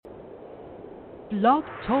Blog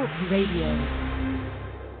Talk Radio.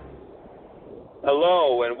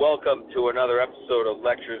 Hello and welcome to another episode of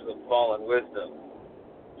Lectures of Fallen Wisdom.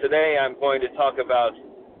 Today I'm going to talk about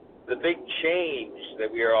the big change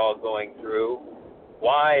that we are all going through,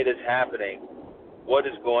 why it is happening, what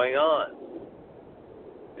is going on.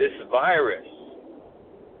 This virus.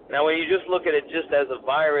 Now when you just look at it just as a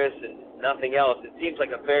virus and nothing else, it seems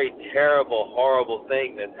like a very terrible, horrible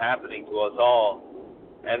thing that's happening to us all.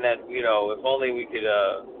 And that, if only we could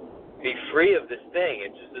be free of this thing.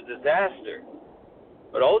 It's just a disaster.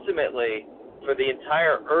 But ultimately, for the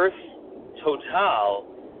entire Earth total,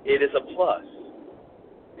 it is a plus.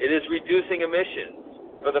 It is reducing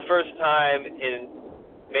emissions for the first time in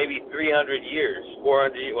maybe 300 years,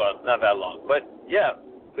 400 years, well, not that long. But, yeah,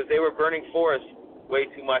 because they were burning forests way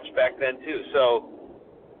too much back then, too. So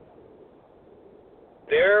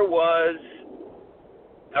there was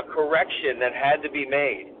a correction that had to be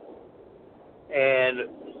made, and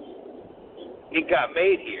it got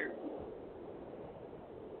made here.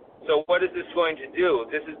 So what is this going to do?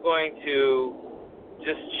 This is going to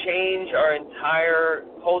just change our entire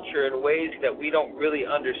culture in ways that we don't really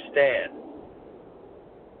understand.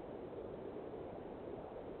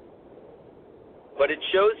 But it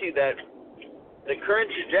shows you that the current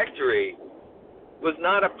trajectory was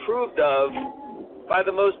not approved of by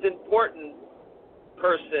the most important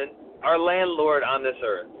person, our landlord on this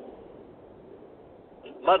earth,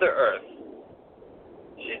 Mother Earth.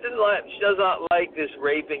 She does not like this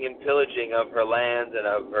raping and pillaging of her lands and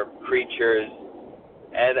of her creatures,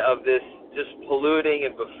 and of this just polluting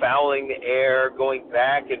and befouling the air, going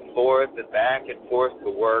back and forth to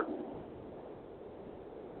work,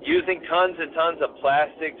 using tons and tons of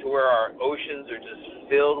plastic to where our oceans are just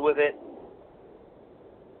filled with it.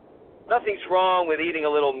 Nothing's wrong with eating a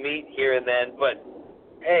little meat here and then, but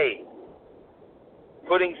hey,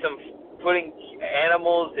 putting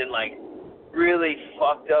animals in like really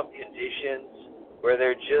fucked up conditions where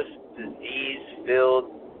they're just disease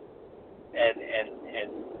filled and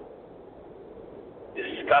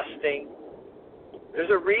disgusting.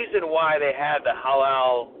 There's a reason why they had the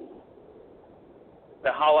halal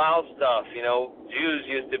stuff. Jews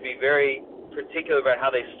used to be very particular about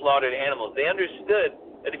how they slaughtered animals. They understood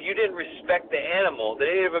that if you didn't respect the animal, the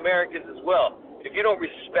Native Americans as well, if you don't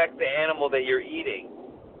respect the animal that you're eating,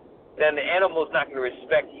 then the animal is not going to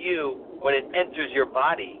respect you when it enters your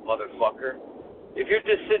body, motherfucker. If you're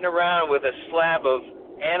just sitting around with a slab of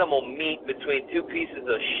animal meat between two pieces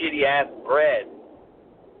of shitty-ass bread,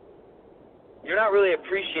 you're not really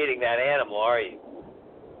appreciating that animal, are you?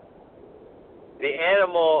 The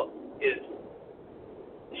animal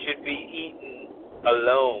should be eaten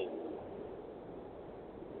alone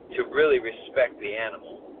to really respect the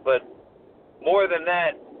animal. But more than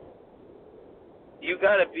that, you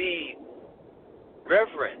got to be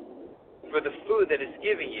reverent for the food that it's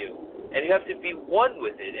giving you, and you have to be one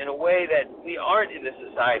with it in a way that we aren't in this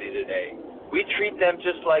society today. We treat them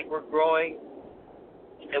just like we're growing,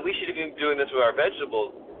 and we should even be doing this with our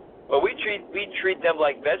vegetables, but we treat them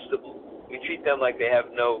like vegetables. We treat them like they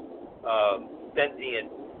have no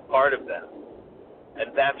sentient part of them,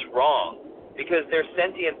 and that's wrong, because their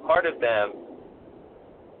sentient part of them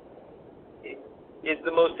is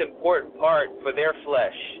the most important part for their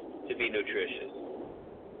flesh to be nutritious.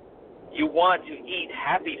 You want to eat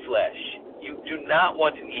happy flesh. You do not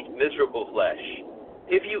want to eat miserable flesh.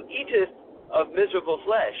 If you eat of miserable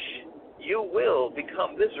flesh, you will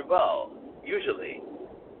become miserable, usually.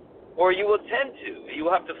 Or you will tend to. You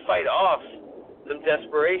will have to fight off some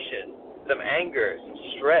desperation, some anger, some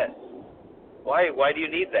stress. Why do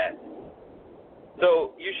you need that?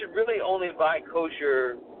 So you should really only buy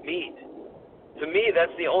kosher meat. To me,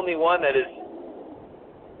 that's the only one that is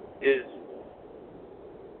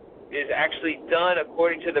actually done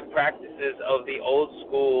according to the practices of the old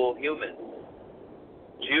school humans.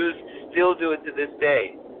 Jews still do it to this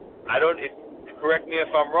day. Correct me if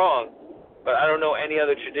I'm wrong, but I don't know any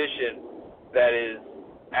other tradition that is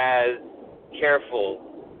as careful.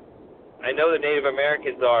 I know the Native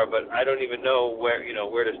Americans are, but I don't even know where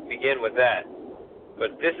to begin with that.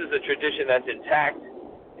 But this is a tradition that's intact.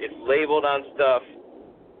 It's labeled on stuff.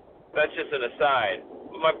 That's just an aside.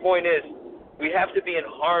 But my point is, we have to be in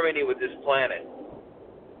harmony with this planet.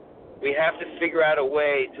 We have to figure out a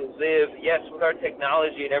way to live, yes, with our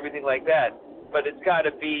technology and everything like that, but it's got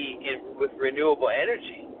to be with renewable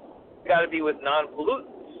energy. It's got to be with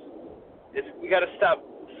non-pollutants. We got to stop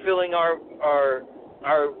filling our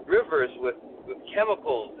rivers with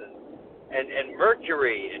chemicals and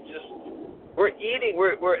mercury and just. We're eating,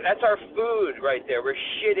 that's our food right there. We're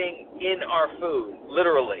shitting in our food,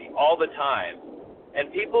 literally, all the time.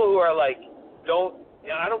 And people who are like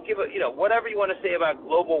I don't give a, whatever you want to say about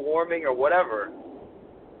global warming or whatever.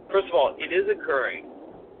 First of all, it is occurring.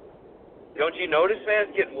 Don't you notice, man?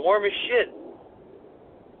 It's getting warm as shit.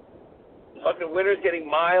 Fucking winter's getting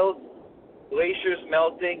mild. Glaciers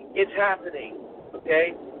melting. It's happening.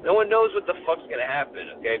 Okay? No one knows what the fuck's going to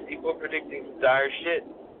happen. Okay? People are predicting some dire shit.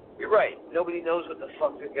 You're right. Nobody knows what the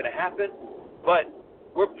fuck is going to happen. But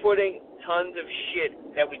we're putting tons of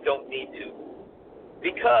shit that we don't need to.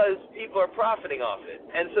 Because people are profiting off it.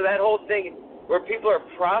 And so that whole thing where people are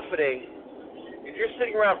profiting, if you're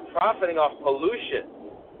sitting around profiting off pollution,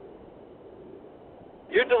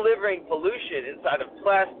 you're delivering pollution inside of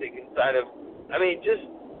plastic, inside of, just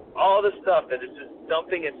all the stuff that is just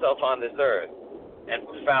dumping itself on this earth and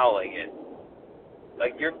fouling it.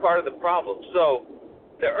 Like, you're part of the problem. So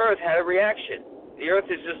the earth had a reaction. The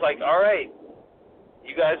earth is just like, all right,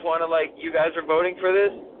 you guys want to, you guys are voting for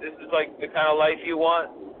this? This is, the kind of life you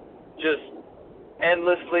want? Just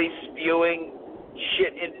endlessly spewing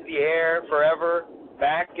shit into the air forever,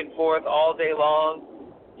 back and forth all day long,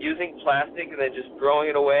 using plastic and then just throwing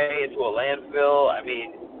it away into a landfill,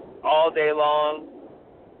 all day long.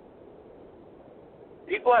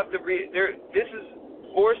 People have to this is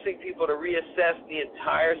forcing people to reassess the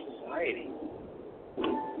entire society.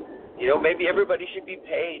 Maybe everybody should be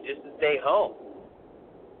paid just to stay home.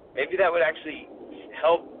 Maybe that would actually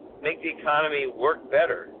help make the economy work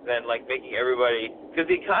better than making everybody, because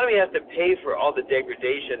the economy has to pay for all the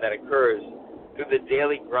degradation that occurs through the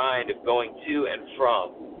daily grind of going to and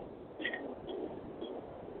from.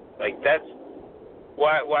 That's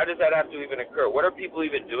why does that have to even occur? What are people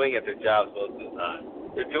even doing at their jobs most of the time?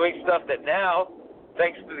 They're doing stuff that now,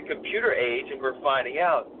 thanks to the computer age, and we're finding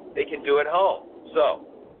out, they can do at home. So,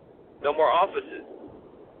 no more offices.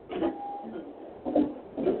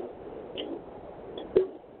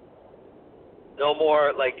 No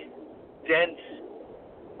more, dense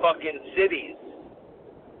fucking cities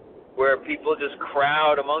where people just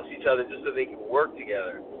crowd amongst each other just so they can work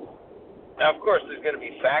together. Now, of course, there's going to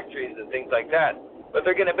be factories and things like that, but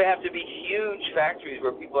they're going to have to be huge factories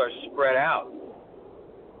where people are spread out.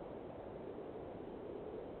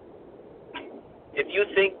 If you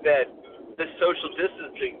think that this social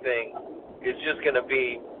distancing thing is just going to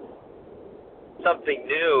be something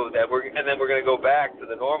new and then we're going to go back to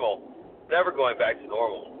the normal, never going back to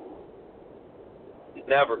normal.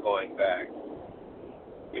 Never going back.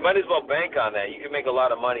 You might as well bank on that. You can make a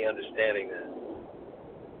lot of money understanding that.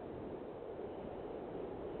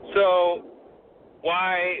 So,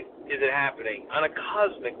 why is it happening? On a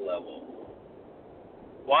cosmic level,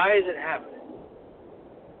 why is it happening?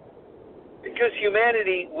 Because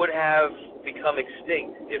humanity would have become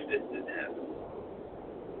extinct if this didn't happen.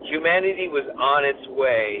 Humanity was on its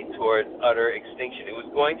way towards utter extinction. It was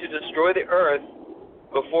going to destroy the earth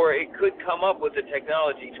before it could come up with the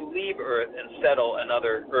technology to leave Earth and settle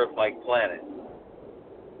another Earth-like planet.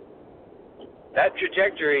 That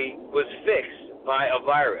trajectory was fixed by a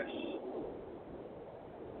virus.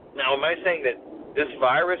 Now, am I saying that this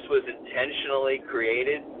virus was intentionally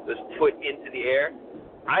created, was put into the air?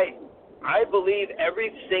 I believe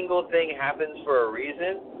every single thing happens for a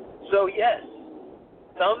reason. So yes,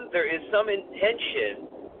 there is some intention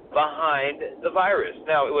behind the virus.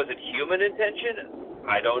 Now, was it human intention?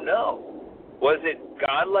 I don't know. Was it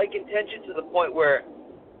godlike intention to the point where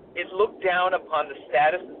it looked down upon the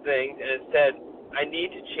status of things and it said, I need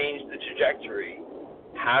to change the trajectory.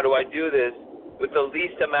 How do I do this with the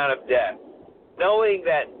least amount of death? Knowing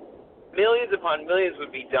that millions upon millions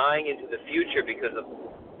would be dying into the future because of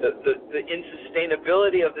the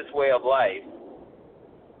insustainability of this way of life,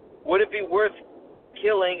 would it be worth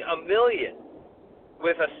killing 1 million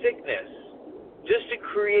with a sickness just to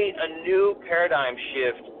create a new paradigm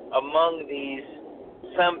shift among these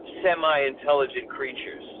semi-intelligent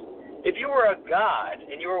creatures? If you were a god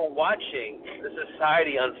and you were watching the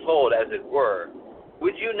society unfold, as it were,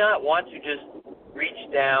 would you not want to just reach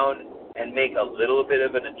down and make a little bit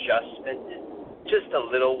of an adjustment, just a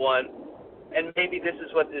little one? And maybe this is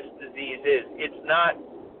what this disease is. It's not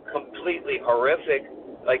completely horrific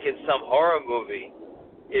like in some horror movie.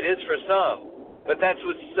 It is for some, but that's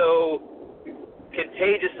what's so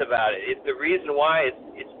contagious about it. The reason why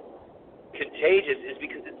it's contagious is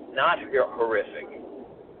because it's not horrific.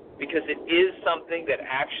 Because it is something that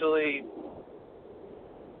actually,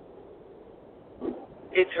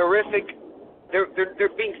 it's horrific.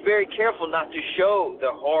 They're being very careful not to show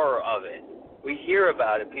the horror of it. We hear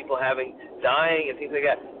about it, people dying and things like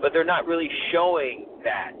that, but they're not really showing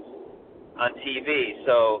that on TV.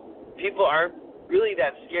 So people aren't really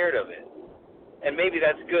that scared of it. And maybe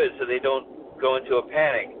that's good so they don't go into a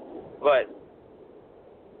panic. But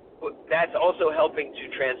that's also helping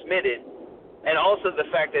to transmit it. And also the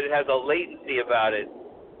fact that it has a latency about it,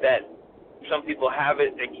 that some people have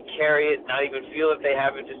it, they can carry it, not even feel that they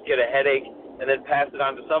have it, just get a headache, and then pass it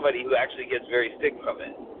on to somebody who actually gets very sick from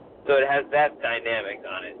it. So it has that dynamic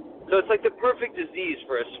on it. So it's like the perfect disease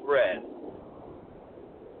for a spread.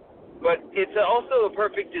 But it's also a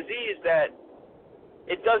perfect disease that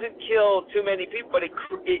it doesn't kill too many people, but it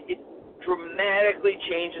dramatically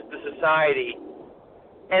changes the society.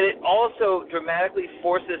 And it also dramatically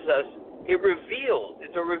forces us,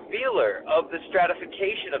 it's a revealer of the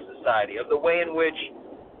stratification of society, of the way in which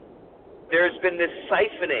there's been this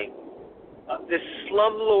siphoning, this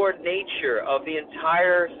slumlord nature of the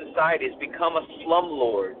entire society has become a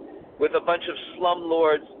slumlord, with a bunch of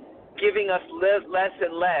slumlords giving us less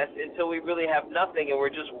and less until we really have nothing and we're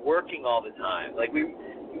just working all the time. Like we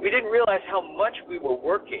didn't realize how much we were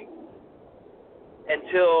working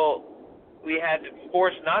until we had to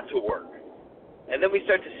force not to work. And then we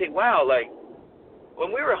start to say, wow, like when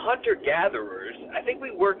we were hunter-gatherers, I think we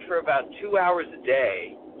worked for about 2 hours a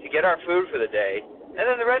day to get our food for the day. And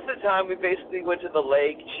then the rest of the time we basically went to the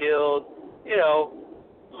lake, chilled,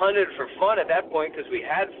 hunted for fun at that point because we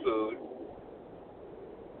had food.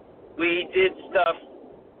 We did stuff,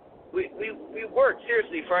 we worked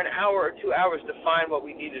seriously for an hour or 2 hours to find what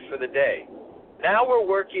we needed for the day. Now we're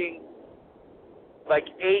working like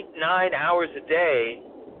 8-9 hours a day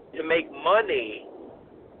to make money,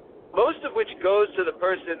 most of which goes to the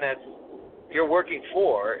person that you're working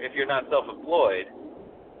for if you're not self-employed.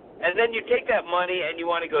 And then you take that money and you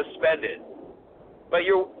want to go spend it. But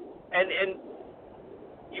you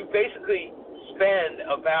basically spend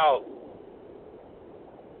about,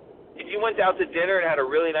 if you went out to dinner and had a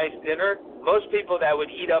really nice dinner, most people that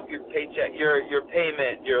would eat up your paycheck, your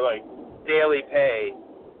payment, your like daily pay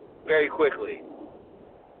very quickly.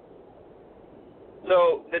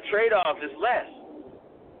 So the trade-off is less.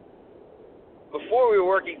 Before we were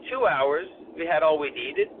working 2 hours, we had all we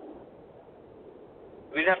needed.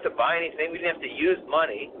 We didn't have to buy anything. We didn't have to use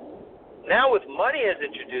money. Now with money has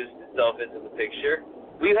introduced itself into the picture,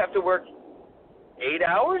 we have to work 8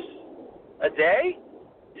 hours a day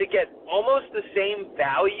to get almost the same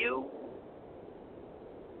value,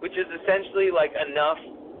 which is essentially like enough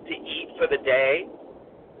to eat for the day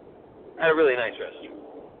at a really nice restaurant.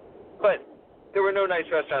 But there were no nice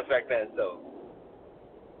restaurants back then, so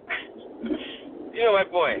you know my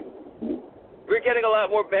point. We're getting a lot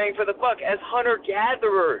more bang for the buck as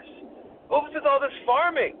hunter-gatherers. What was with all this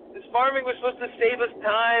farming? This farming was supposed to save us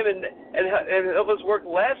time and help us work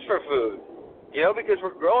less for food, because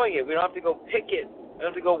we're growing it. We don't have to go pick it. We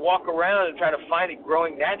don't have to go walk around and try to find it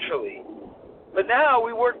growing naturally. But now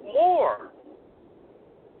we work more.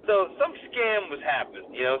 So some scam was happening,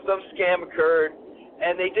 some scam occurred,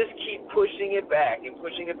 and they just keep pushing it back and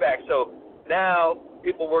pushing it back. So now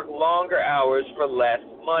people work longer hours for less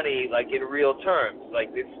money, like in real terms.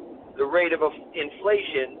 Like the rate of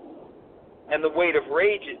inflation and the weight of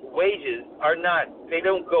wages they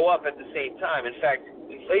don't go up at the same time. In fact,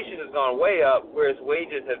 inflation has gone way up, whereas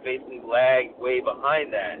wages have basically lagged way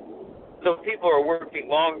behind that. So people are working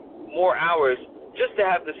more hours just to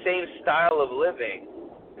have the same style of living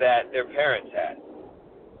that their parents had.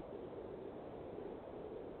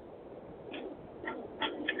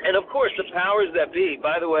 And of course, the powers that be,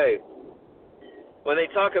 by the way, when they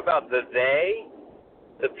talk about the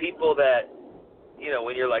people that,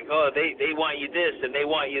 when you're like, oh, they want you this and they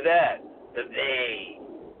want you that, the they,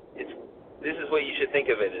 this is what you should think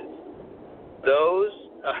of it as. Those,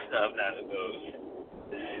 not those,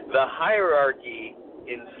 the hierarchy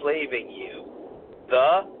enslaving you,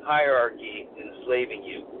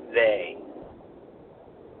 they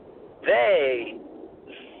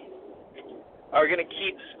are going to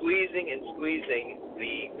keep squeezing and squeezing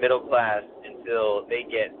the middle class until they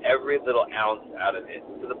get every little ounce out of it,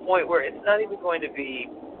 to the point where it's not even going to be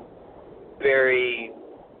very,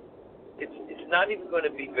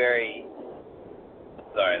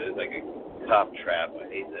 sorry, there's like a cop trap, I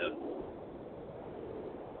hate them.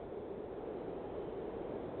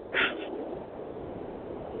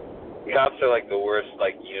 Cops are like the worst,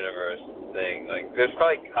 universe thing. Like, there's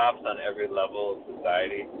probably cops on every level of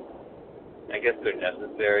society. I guess they're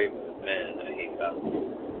necessary, but man, I hate cops.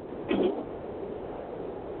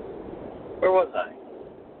 Where was I?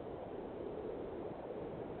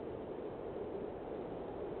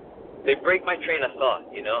 They break my train of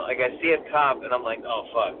thought, Like, I see a cop, and I'm like, oh,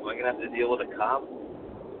 fuck, am I going to have to deal with a cop?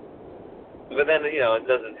 But then, it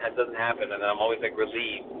doesn't happen, and I'm always,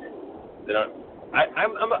 relieved.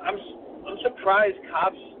 I'm surprised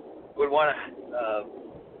cops would want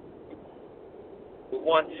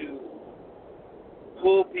to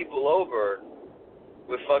pull people over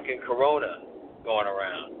with fucking corona going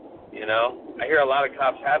around, you know? I hear a lot of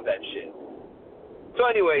cops have that shit. So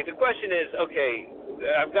anyway, the question is, okay,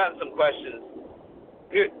 I've gotten some questions.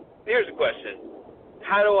 Here's a question.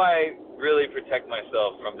 How do I really protect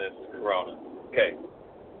myself from this corona? Okay.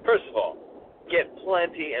 First of all, get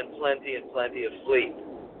plenty and plenty and plenty of sleep.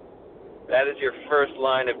 That is your first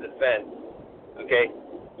line of defense. Okay?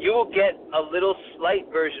 You will get a little slight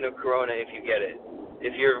version of corona if you get it.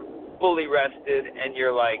 If you're fully rested and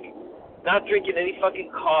you're like not drinking any fucking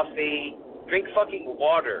coffee, drink fucking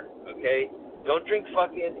water, okay? Don't drink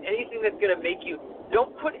fucking anything that's going to make you,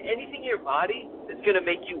 don't put anything in your body that's going to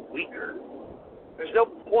make you weaker. There's no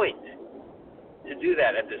point to do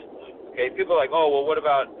that at this point, okay? People are like, oh, well, what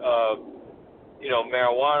about,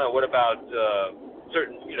 marijuana? What about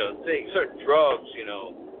certain, things, certain drugs,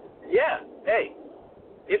 Yeah, hey,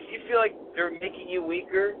 if you feel like they're making you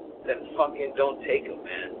weaker, then fucking don't take them,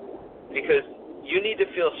 man. Because you need to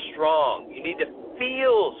feel strong. You need to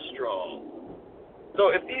feel strong. So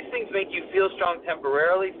if these things make you feel strong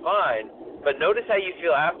temporarily, fine. But notice how you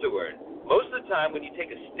feel afterward. Most of the time when you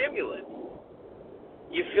take a stimulant,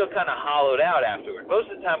 you feel kind of hollowed out afterward. Most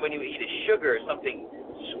of the time when you eat a sugar or something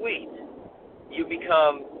sweet, you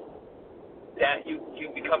become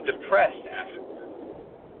depressed afterward.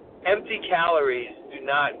 Empty calories do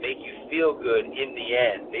not make you feel good in the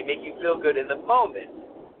end. They make you feel good in the moment.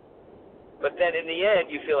 But then in the end,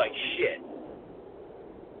 you feel like shit.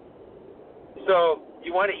 So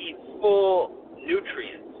you want to eat full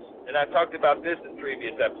nutrients. And I've talked about this in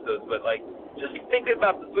previous episodes, but like just thinking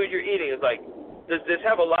about the food you're eating is like, does this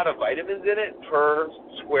have a lot of vitamins in it per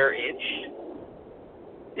square inch?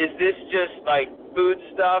 Is this just like food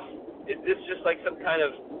stuff? Is this just like some kind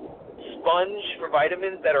of sponge for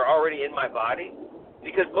vitamins that are already in my body?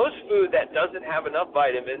 Because most food that doesn't have enough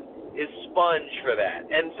vitamins is sponge for that.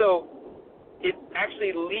 And so it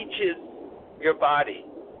actually leaches your body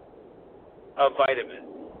of vitamins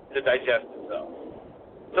to digest itself.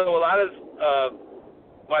 So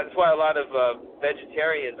that's why a lot of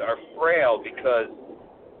vegetarians are frail, because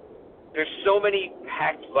there's so many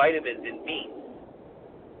packed vitamins in meat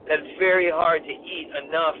that it's very hard to eat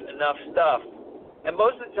enough stuff. And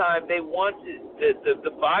most of the time, they want to,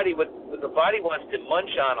 the body, what the body wants to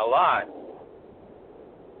munch on a lot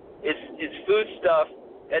is food stuff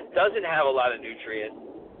that doesn't have a lot of nutrients,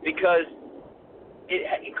 because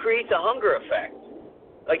it creates a hunger effect.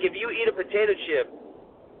 Like if you eat a potato chip,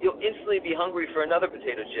 you'll instantly be hungry for another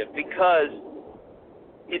potato chip, because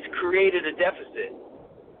it's created a deficit.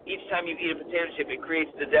 Each time you eat a potato chip, it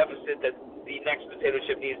creates the deficit that the next potato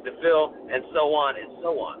chip needs to fill, and so on and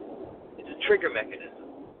so on. It's a trigger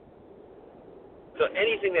mechanism. So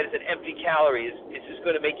anything that is an empty calorie it's just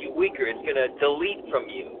going to make you weaker. It's going to delete from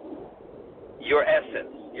you your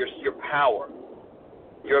essence, your power,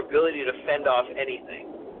 your ability to fend off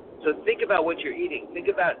anything. So think about what you're eating. Think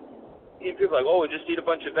about, people are like, oh, just eat a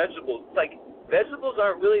bunch of vegetables. It's like, vegetables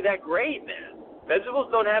aren't really that great, man.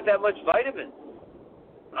 Vegetables don't have that much vitamins.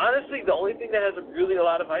 Honestly, the only thing that has really a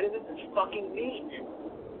lot of vitamins is fucking meat.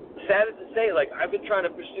 Sad to say, like, I've been trying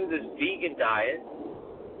to pursue this vegan diet.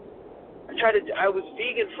 I was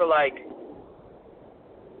vegan for like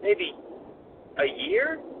maybe a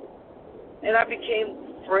year, and I became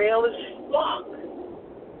frail as fuck.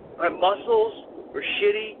 My muscles were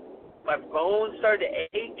shitty. My bones started to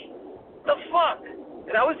ache. The fuck?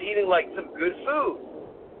 And I was eating like some good food.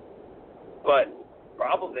 But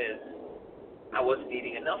problem is, I wasn't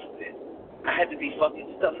eating enough of it. I had to be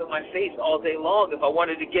fucking stuffing my face all day long if I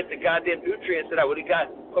wanted to get the goddamn nutrients that I would have got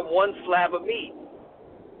from one slab of meat.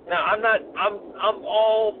 Now, I'm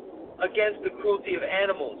all against the cruelty of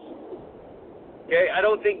animals. Okay? I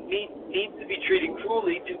don't think meat needs to be treated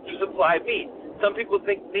cruelly to supply meat. Some people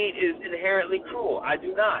think meat is inherently cruel. I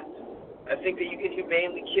do not. I think that you can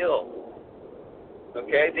humanely kill.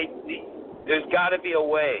 Okay? There's got to be a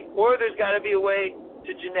way. Or there's got to be a way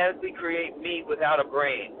to genetically create meat without a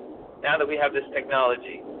brain, now that we have this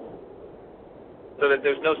technology, so that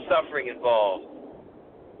there's no suffering involved.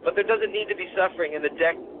 But there doesn't need to be suffering, and the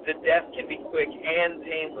death can be quick and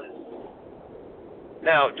painless.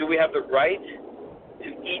 Now, do we have the right to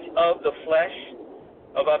eat of the flesh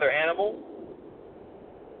of other animals?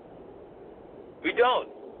 We don't.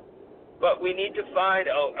 But we need to find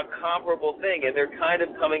a comparable thing, and they're kind of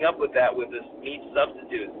coming up with that with this meat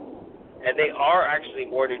substitute. And they are actually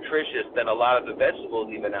more nutritious than a lot of the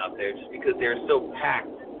vegetables even out there, just because they're so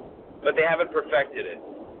packed. But they haven't perfected it.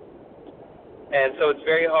 And so it's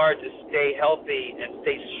very hard to stay healthy and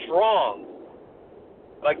stay strong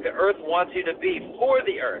like the earth wants you to be for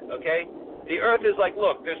the earth, okay? The earth is like,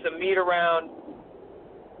 look, there's some meat around.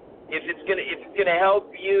 If it's gonna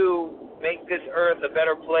help you make this earth a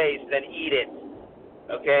better place, then eat it.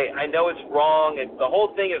 Okay? I know it's wrong, and the whole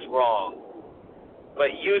thing is wrong,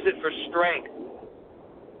 but use it for strength.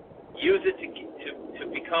 Use it to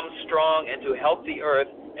become strong and to help the earth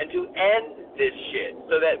and to end this shit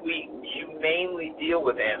so that we humanely deal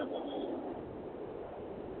with animals.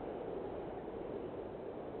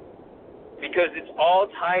 Because it's all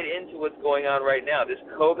tied into what's going on right now. This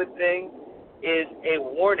COVID thing is a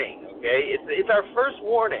warning, okay? It's our first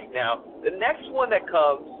warning. Now, the next one that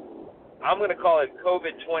comes, I'm going to call it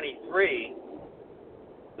COVID-23.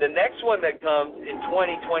 The next one that comes in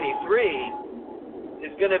 2023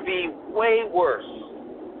 is going to be way worse.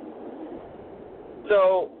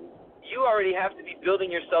 So you already have to be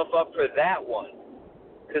building yourself up for that one,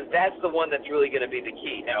 because that's the one that's really going to be the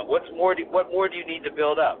key. Now, what more do you need to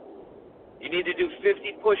build up? You need to do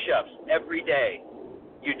 50 push-ups every day.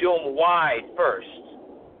 You do them wide first,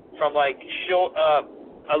 from like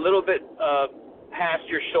a little bit past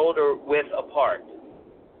your shoulder width apart.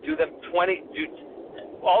 Do them 20.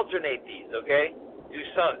 Alternate these, okay? Do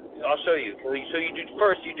some. I'll show you. So you do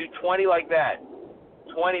 20 like that,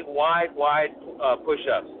 20 wide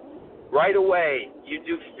push-ups. Right away, you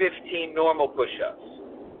do 15 normal push-ups.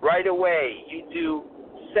 Right away, you do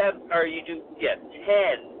 10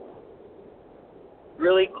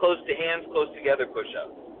 really close to hands close together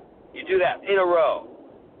push-ups. You do that in a row.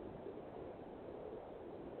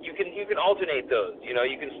 You can alternate those. You know,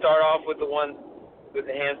 you can start off with the one with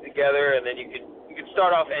the hands together, and then you can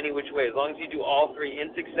start off any which way, as long as you do all three in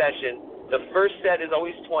succession. The first set is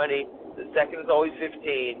always 20, the second is always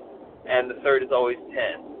 15, and the third is always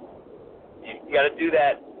 10. You got to do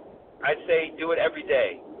that. I'd say do it every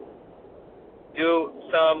day. Do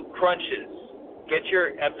some crunches. Get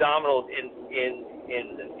your abdominals in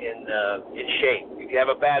shape. If you have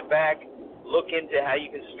a bad back, look into how you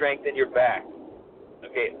can strengthen your back.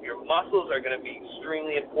 Okay, your muscles are going to be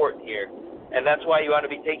extremely important here, and that's why you ought to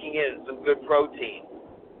be taking in some good protein.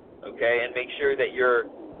 Okay, and make sure that you're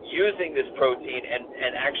using this protein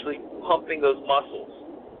and actually pumping those muscles.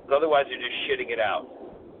 Because otherwise, you're just shitting it out.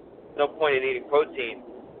 No point in eating protein.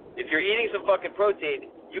 If you're eating some fucking protein,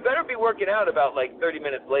 you better be working out about like 30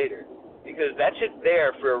 minutes later, because that shit's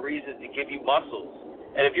there for a reason, to give you muscles.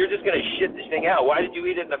 And if you're just going to shit this thing out, why did you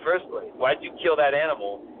eat it in the first place? Why did you kill that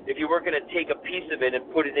animal if you weren't going to take a piece of it and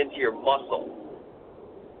put it into your muscle?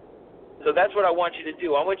 So that's what I want you to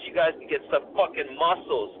do. I want you guys to get some fucking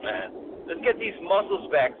muscles, man. Let's get these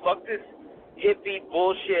muscles back. Fuck this hippie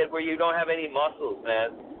bullshit where you don't have any muscles,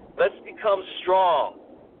 man. Let's become strong.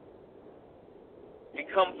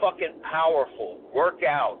 Become fucking powerful. Work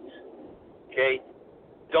out. Okay?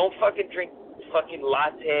 Don't fucking drink fucking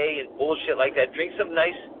latte and bullshit like that. Drink some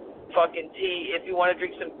nice fucking tea. If you want to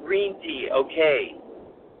drink some green tea, okay.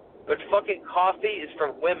 But fucking coffee is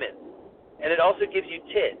for women. And it also gives you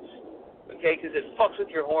tits. Okay? Because it fucks with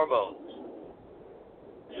your hormones.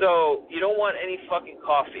 So, you don't want any fucking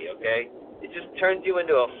coffee, okay? It just turns you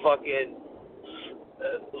into a fucking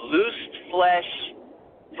loose flesh,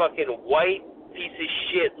 fucking white piece of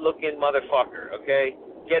shit looking motherfucker, okay?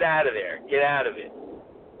 Get out of there. Get out of it.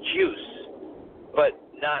 Juice, but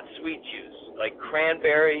not sweet juice. Like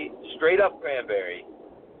cranberry, straight up cranberry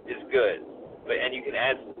is good. And you can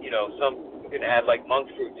add, you can add like monk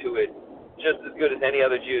fruit to it, just as good as any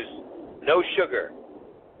other juice. No sugar.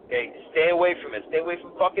 Okay, stay away from it. Stay away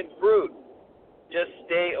from fucking fruit. Just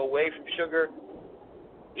stay away from sugar.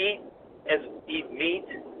 Eat meat.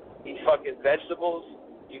 Eat fucking vegetables.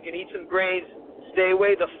 You can eat some grains. Stay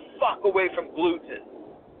away the fuck away from gluten.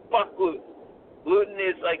 Fuck gluten. Gluten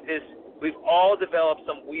is like this. We've all developed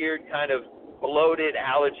some weird kind of bloated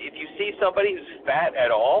allergy. If you see somebody who's fat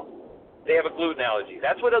at all, they have a gluten allergy.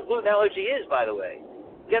 That's what a gluten allergy is, by the way.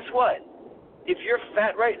 Guess what? If you're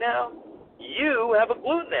fat right now, you have a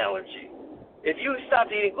gluten allergy. If you stopped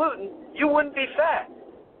eating gluten, you wouldn't be fat.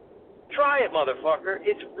 Try it, motherfucker.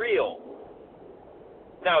 It's real.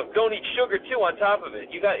 Now, don't eat sugar, too, on top of it.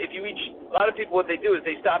 A lot of people, what they do is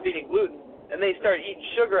they stop eating gluten, and they start eating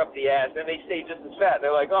sugar up the ass, and they stay just as fat.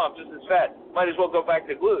 They're like, oh, I'm just as fat. Might as well go back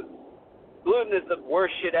to gluten. Gluten is the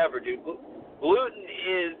worst shit ever, dude. Gluten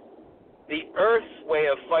is the Earth's way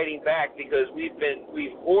of fighting back, because we've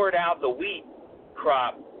hoard out the wheat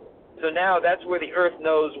crop. So now that's where the Earth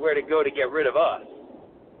knows where to go to get rid of us.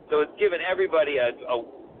 So it's given everybody it's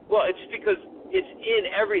because it's in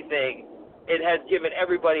everything. It has given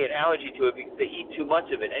everybody an allergy to it because they eat too much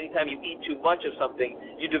of it. Anytime you eat too much of something,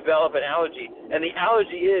 you develop an allergy. And the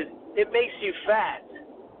allergy is, it makes you fat.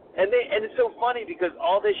 And it's so funny because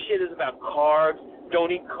all this shit is about carbs.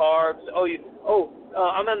 Don't eat carbs.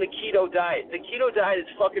 I'm on the keto diet. The keto diet is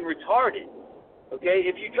fucking retarded. Okay,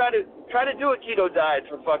 if you try to do a keto diet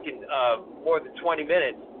for fucking more than 20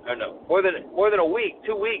 minutes, or no, more than a week,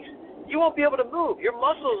 2 weeks, you won't be able to move. Your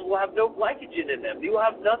muscles will have no glycogen in them. You will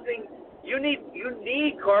have nothing. You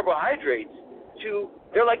need carbohydrates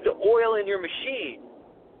they're like the oil in your machine.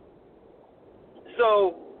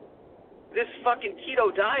 So this fucking keto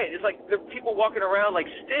diet is like there are people walking around like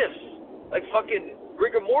stiffs, like fucking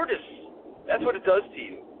rigor mortis. That's what it does to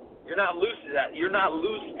you. You're not loose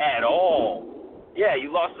at all. Yeah,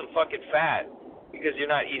 you lost some fucking fat because you're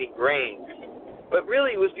not eating grains. But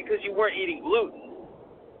really it was because you weren't eating gluten.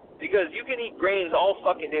 Because you can eat grains all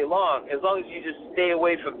fucking day long as you just stay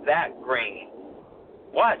away from that grain.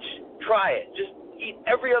 Watch. Try it. Just eat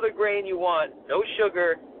every other grain you want, no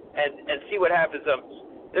sugar, and see what happens.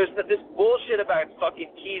 There's this bullshit about fucking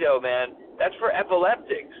keto, man. That's for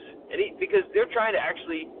epileptics. Because they're trying to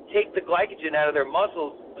actually take the glycogen out of their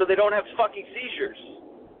muscles so they don't have fucking seizures.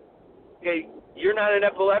 Okay, you're not an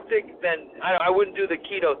epileptic, then I wouldn't do the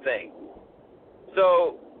keto thing.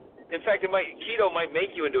 So, in fact, keto might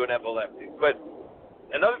make you into an epileptic. But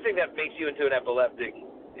another thing that makes you into an epileptic,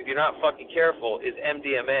 if you're not fucking careful, is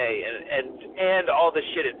MDMA and all the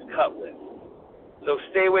shit it's cut with. So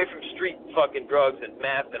stay away from street fucking drugs and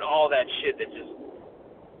meth and all that shit that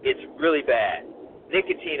it's really bad.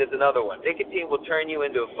 Nicotine is another one. Nicotine will turn you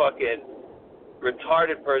into a fucking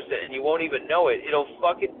retarded person and you won't even know it. It'll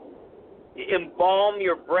fucking embalm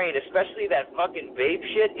your brain, especially that fucking vape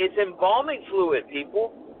shit. It's embalming fluid,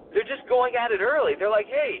 people. They're just going at it early. They're like,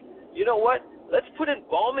 hey, you know what? Let's put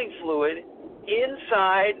embalming fluid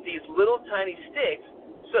inside these little tiny sticks.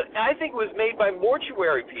 So I think it was made by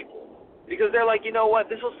mortuary people because they're like, you know what?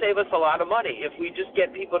 This will save us a lot of money if we just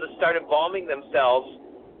get people to start embalming themselves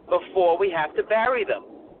before we have to bury them.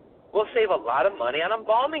 We'll save a lot of money on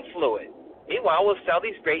embalming fluid. Meanwhile, we'll sell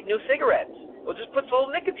these great new cigarettes. We'll just put a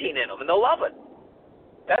little nicotine in them, and they'll love it.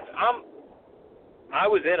 I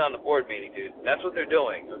was in on the board meeting, dude. That's what they're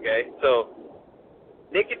doing, okay? So,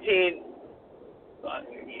 nicotine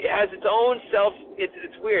has its own self.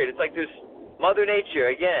 It's weird. It's like there's Mother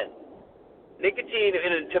Nature again. Nicotine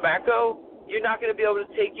in tobacco, you're not going to be able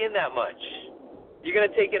to take in that much. You're going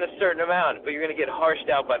to take in a certain amount, but you're going to get harshed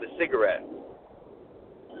out by the cigarette.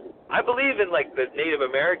 I believe in like the Native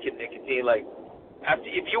American nicotine. Like,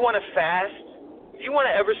 if you want to fast, if you want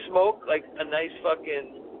to ever smoke like a nice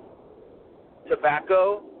fucking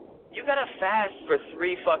tobacco, you got to fast for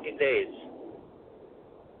 3 fucking days.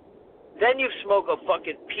 Then you smoke a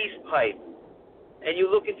fucking peace pipe, and you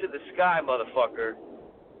look into the sky, motherfucker.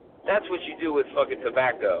 That's what you do with fucking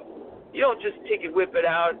tobacco. You don't just take it, whip it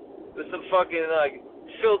out with some fucking like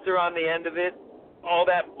filter on the end of it, all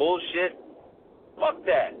that bullshit. Fuck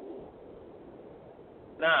that.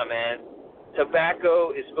 Nah, man.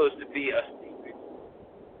 Tobacco is supposed to be a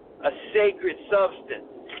sacred substance.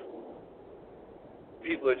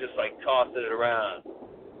 People are just like tossing it around.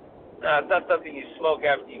 Nah, it's not something you smoke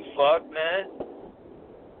after you fuck, man.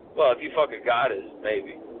 Well, if you fuck a goddess,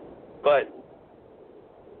 maybe. But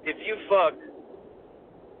if you fuck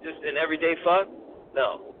just an everyday fuck,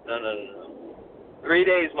 no. 3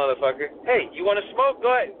 days, motherfucker. Hey, you want to smoke?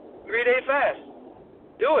 Go ahead. 3-day fast.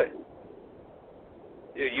 Do it.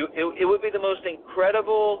 Dude, it would be the most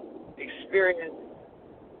incredible experience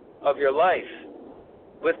of your life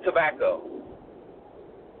with tobacco.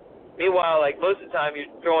 Meanwhile, like most of the time, you're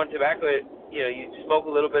throwing tobacco, you smoke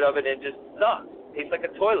a little bit of it and it just sucks. Tastes like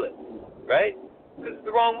a toilet, right? Because it's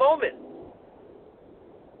the wrong moment.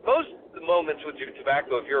 Most of the moments with your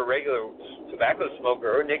tobacco, if you're a regular tobacco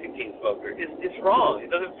smoker or nicotine smoker, it's wrong.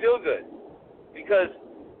 It doesn't feel good because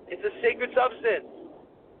it's a sacred substance.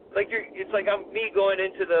 It's like me going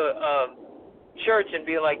into the church and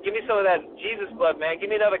being like, give me some of that Jesus blood, man. Give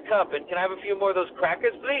me another cup, and can I have a few more of those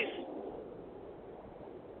crackers, please?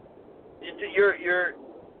 You're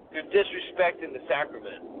disrespecting the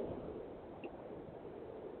sacrament.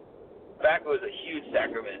 Tobacco is a huge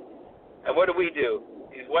sacrament. And what do?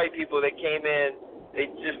 These white people that came in, they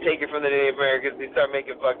just take it from the Native Americans. They start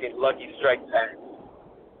making fucking Lucky Strike packs.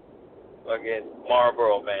 Fucking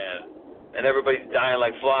Marlboro, man. And everybody's dying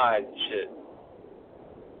like flies and shit.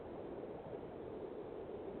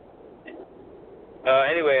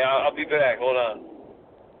 Anyway, I'll be back. Hold on.